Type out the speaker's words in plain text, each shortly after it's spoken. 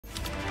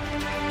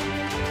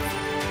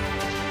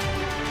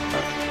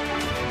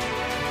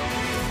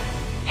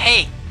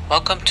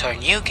Welcome to our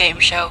new game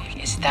show,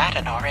 Is That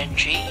an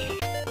RNG?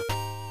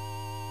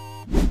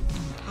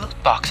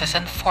 Loot boxes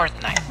in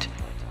Fortnite.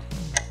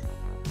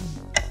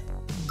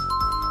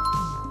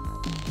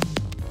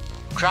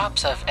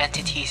 Drops of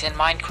entities in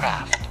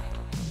Minecraft.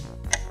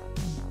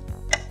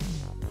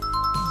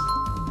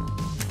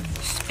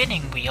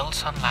 Spinning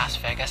wheels on Las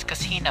Vegas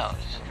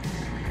casinos.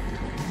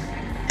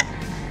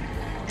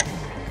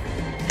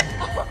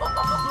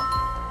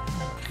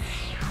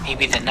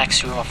 Maybe the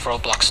next room of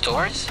Roblox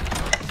stores?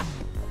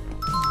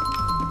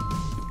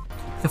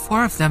 The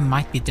four of them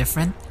might be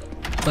different,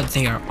 but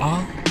they are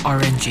all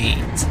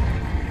RNGs.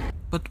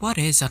 But what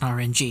is an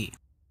RNG?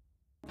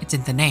 It's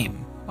in the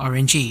name,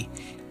 RNG,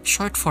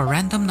 short for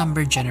random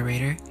number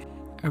generator.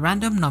 A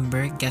random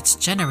number gets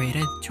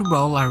generated to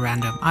roll a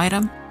random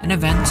item, an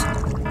event,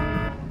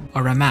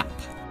 or a map.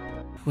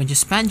 When you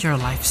spend your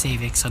life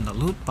savings on the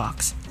loot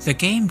box, the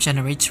game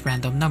generates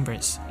random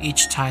numbers,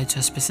 each tied to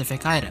a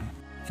specific item.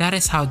 That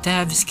is how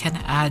devs can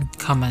add,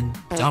 come and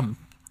dump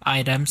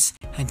items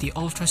and the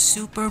ultra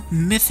super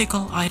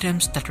mythical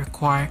items that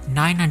require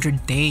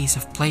 900 days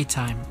of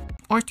playtime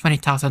or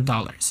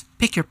 $20,000.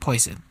 Pick your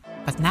poison.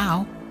 But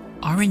now,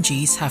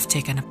 RNGs have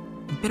taken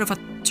a bit of a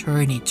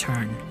turny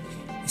turn.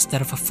 Instead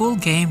of a full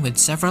game with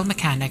several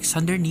mechanics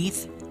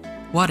underneath,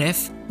 what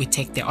if we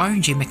take the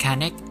RNG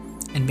mechanic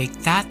and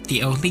make that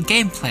the only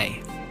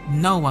gameplay?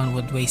 No one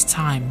would waste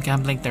time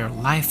gambling their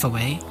life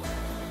away.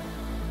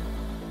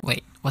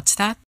 Wait, what's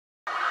that?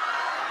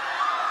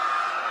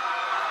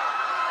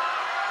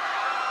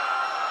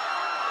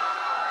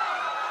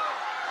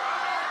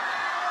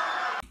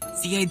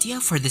 The idea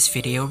for this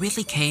video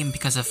really came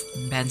because of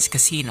Ben's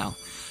Casino,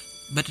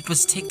 but it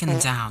was taken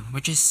down,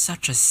 which is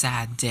such a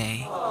sad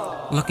day.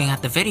 Looking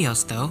at the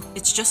videos though,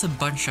 it's just a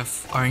bunch of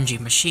RNG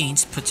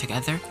machines put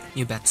together.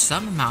 You bet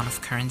some amount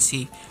of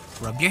currency,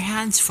 rub your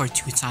hands for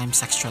 2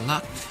 times extra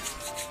luck,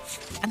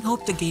 and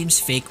hope the game's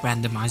fake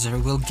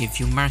randomizer will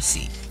give you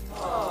mercy.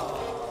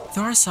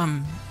 There are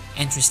some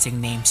interesting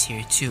names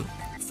here too.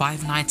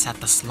 5 Nights at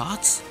the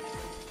Slots,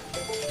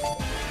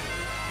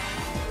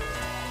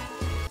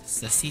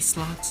 the Sea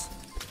Slots.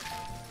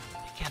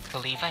 I can't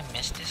believe I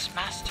missed this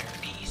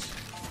masterpiece.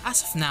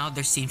 As of now,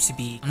 there seems to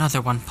be another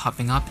one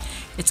popping up.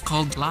 It's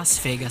called Las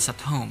Vegas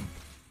at Home.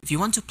 If you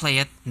want to play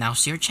it,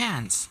 now's your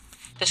chance.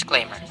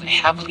 Disclaimer, I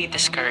heavily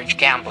discourage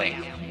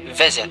gambling.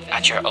 Visit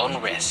at your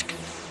own risk.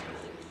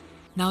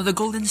 Now, the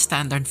golden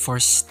standard for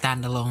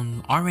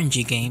standalone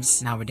RNG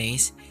games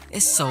nowadays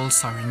is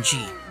Soul's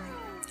RNG.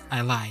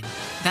 I lied.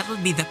 That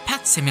would be the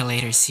Pet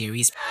Simulator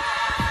series,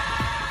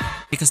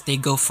 because they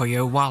go for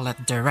your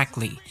wallet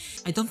directly.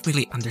 I don't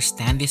really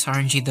understand this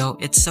RNG though,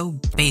 it's so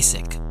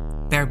basic,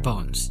 bare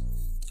bones.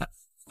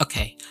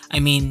 Okay, I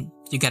mean,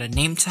 you got a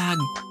name tag,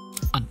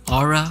 an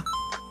aura,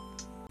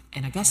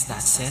 and I guess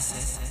that's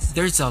it.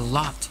 There's a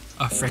lot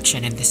of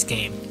friction in this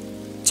game.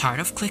 Tired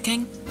of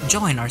clicking?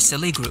 Join our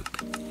silly group.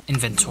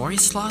 Inventory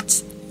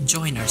slots?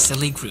 Join our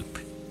silly group.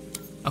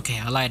 Okay,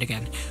 I lied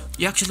again.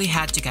 You actually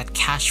had to get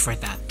cash for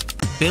that.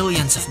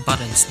 Billions of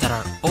buttons that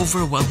are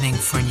overwhelming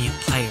for new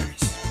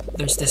players.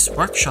 There's this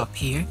workshop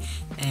here,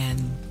 and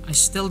I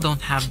still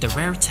don't have the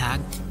rare tag,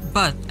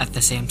 but at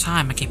the same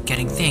time I keep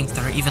getting things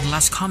that are even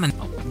less common.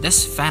 Oh,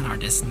 this fan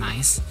art is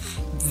nice.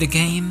 The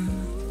game...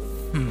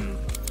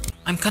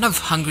 I'm kind of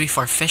hungry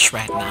for fish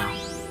right now.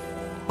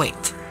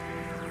 Wait,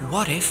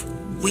 what if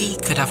we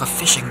could have a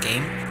fishing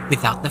game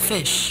without the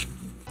fish?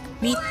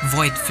 Meet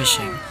void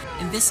fishing.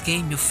 In this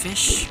game you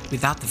fish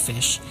without the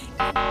fish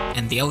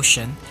and the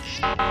ocean,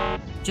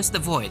 just the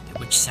void,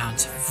 which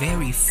sounds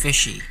very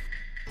fishy.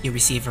 You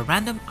receive a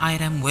random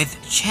item with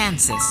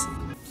chances.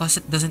 Plus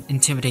it doesn't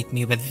intimidate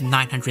me with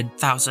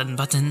 900,000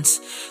 buttons.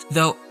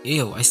 Though,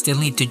 ew, I still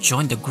need to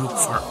join the group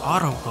for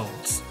auto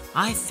rolls.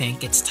 I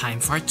think it's time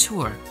for a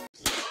tour.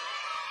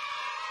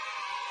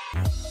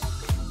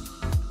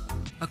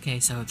 Okay,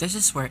 so this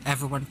is where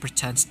everyone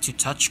pretends to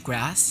touch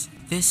grass.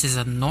 This is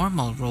a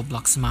normal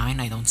Roblox mine,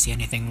 I don't see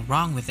anything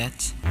wrong with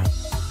it.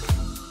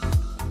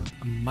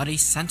 A muddy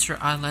center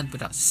island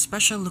with a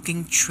special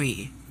looking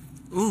tree.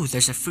 Ooh,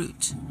 there's a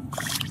fruit.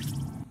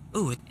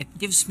 Ooh, it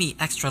gives me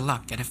extra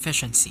luck and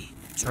efficiency.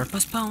 Tour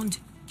postponed.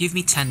 Give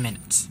me 10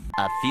 minutes.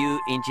 A few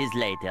inches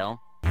later.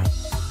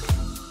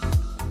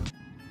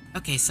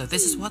 Okay, so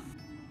this is what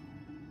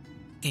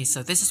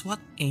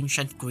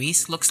ancient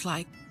Greece looks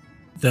like.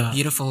 The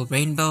beautiful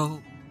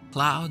rainbow,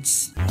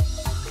 clouds.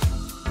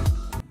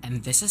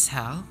 And this is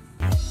hell.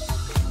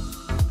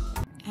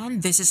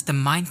 And this is the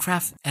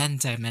Minecraft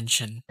end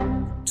dimension.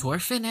 Tour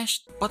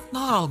finished, but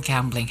not all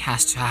gambling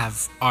has to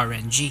have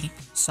RNG.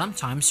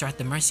 Sometimes you're at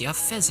the mercy of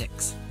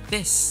physics.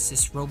 This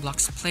is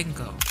Roblox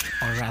Plinko,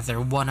 or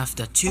rather one of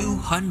the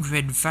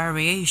 200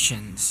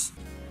 variations.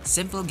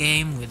 Simple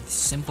game with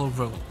simple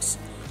rules.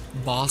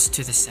 Balls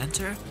to the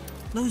center,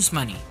 lose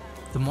money.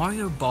 The more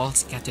your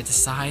balls get to the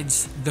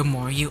sides, the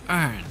more you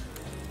earn.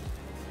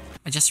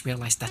 I just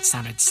realized that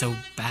sounded so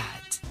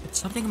bad. But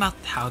something about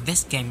how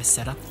this game is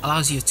set up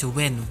allows you to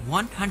win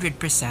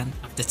 100%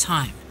 of the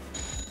time.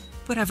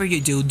 Whatever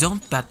you do,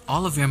 don't bet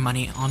all of your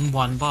money on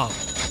one ball.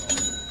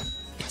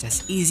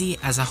 It's as easy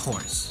as a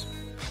horse.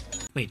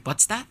 Wait,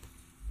 what's that?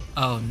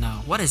 Oh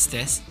no, what is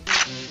this?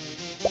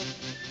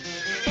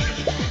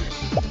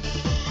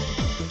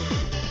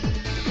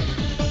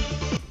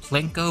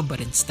 Plinko, but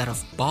instead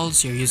of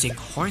balls you're using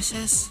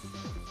horses?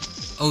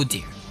 Oh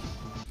dear.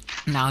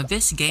 Now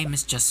this game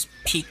is just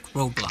peak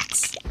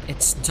Roblox.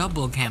 It's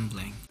double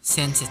gambling,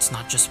 since it's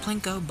not just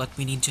Plinko, but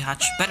we need to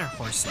hatch better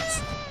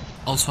horses.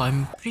 Also,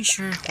 I'm pretty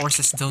sure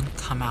horses don't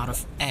come out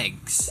of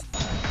eggs.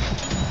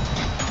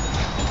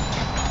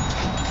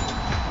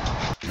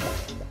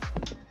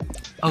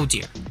 Oh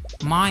dear,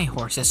 my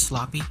horse is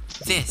sloppy.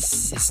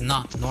 This is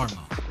not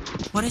normal.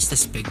 What is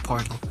this big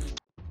portal?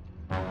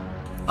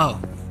 Oh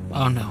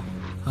no,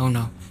 oh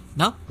no.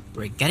 Nope,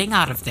 we're getting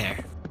out of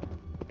there.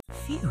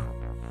 Phew,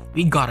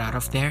 we got out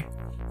of there.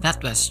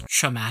 That was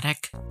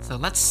traumatic. So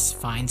let's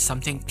find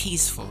something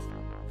peaceful.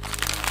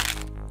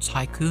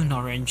 Tycoon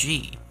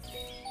RNG.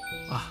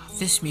 Oh,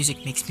 this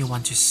music makes me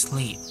want to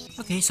sleep.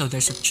 Okay, so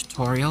there's a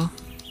tutorial.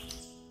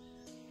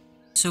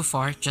 So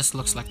far, it just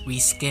looks like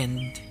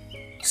reskinned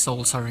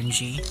Souls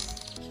RNG.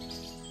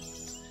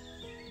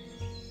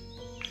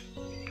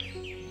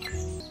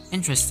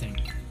 Interesting.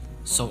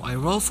 So I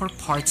roll for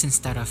parts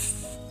instead of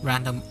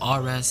random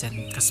auras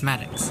and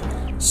cosmetics,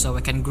 so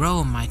I can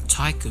grow my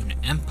Tycoon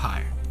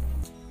empire.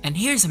 And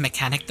here's a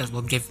mechanic that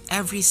will give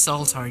every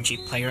Souls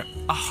RNG player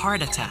a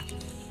heart attack.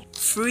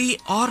 Free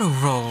auto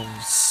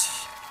rolls!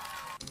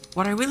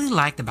 What I really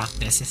liked about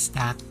this is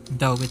that,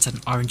 though it's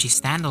an RNG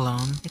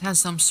standalone, it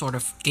has some sort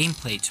of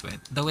gameplay to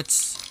it, though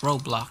it's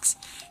Roblox,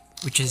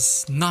 which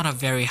is not a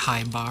very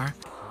high bar.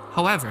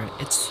 However,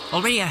 it's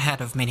already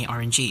ahead of many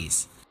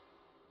RNGs.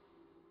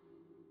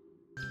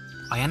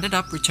 I ended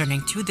up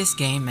returning to this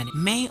game, and it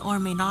may or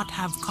may not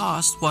have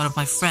caused one of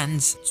my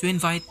friends to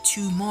invite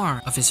 2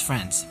 more of his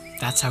friends.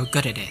 That's how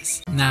good it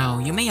is. Now,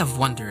 you may have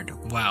wondered,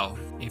 well,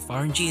 if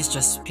RNG is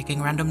just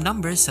picking random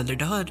numbers under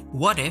the hood,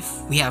 what if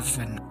we have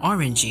an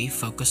RNG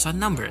focus on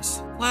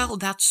numbers? Well,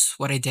 that's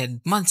what I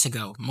did months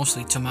ago,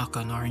 mostly to mock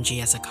on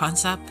RNG as a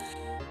concept,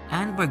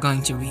 and we're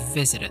going to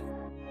revisit it.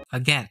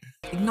 Again,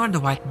 ignore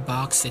the white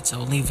box, it's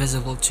only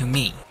visible to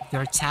me.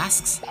 There are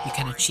tasks you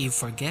can achieve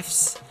for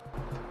gifts,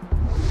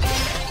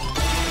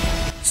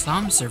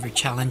 some server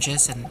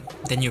challenges, and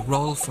then you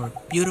roll for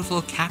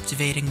beautiful,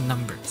 captivating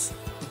numbers.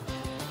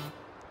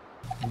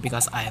 And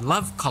because I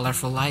love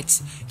colorful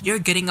lights, you're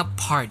getting a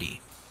party.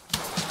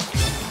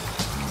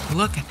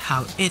 Look at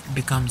how it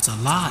becomes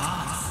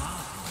alive.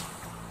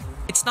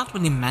 It's not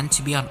really meant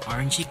to be an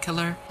RNG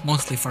killer,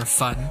 mostly for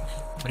fun,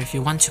 but if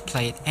you want to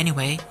play it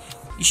anyway,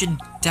 you should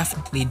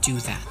definitely do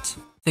that.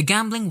 The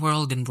gambling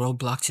world in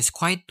Roblox is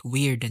quite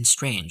weird and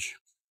strange.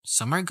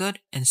 Some are good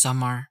and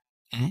some are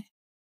eh?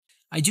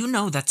 I do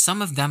know that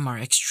some of them are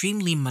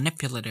extremely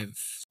manipulative,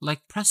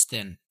 like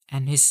Preston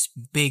and his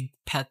big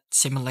pet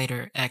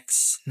simulator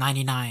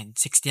X99,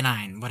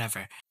 69,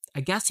 whatever.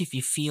 I guess if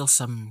you feel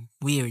some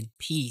weird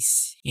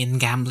peace in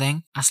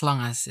gambling, as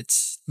long as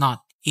it's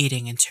not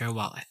eating into your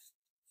wallet.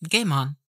 Game on.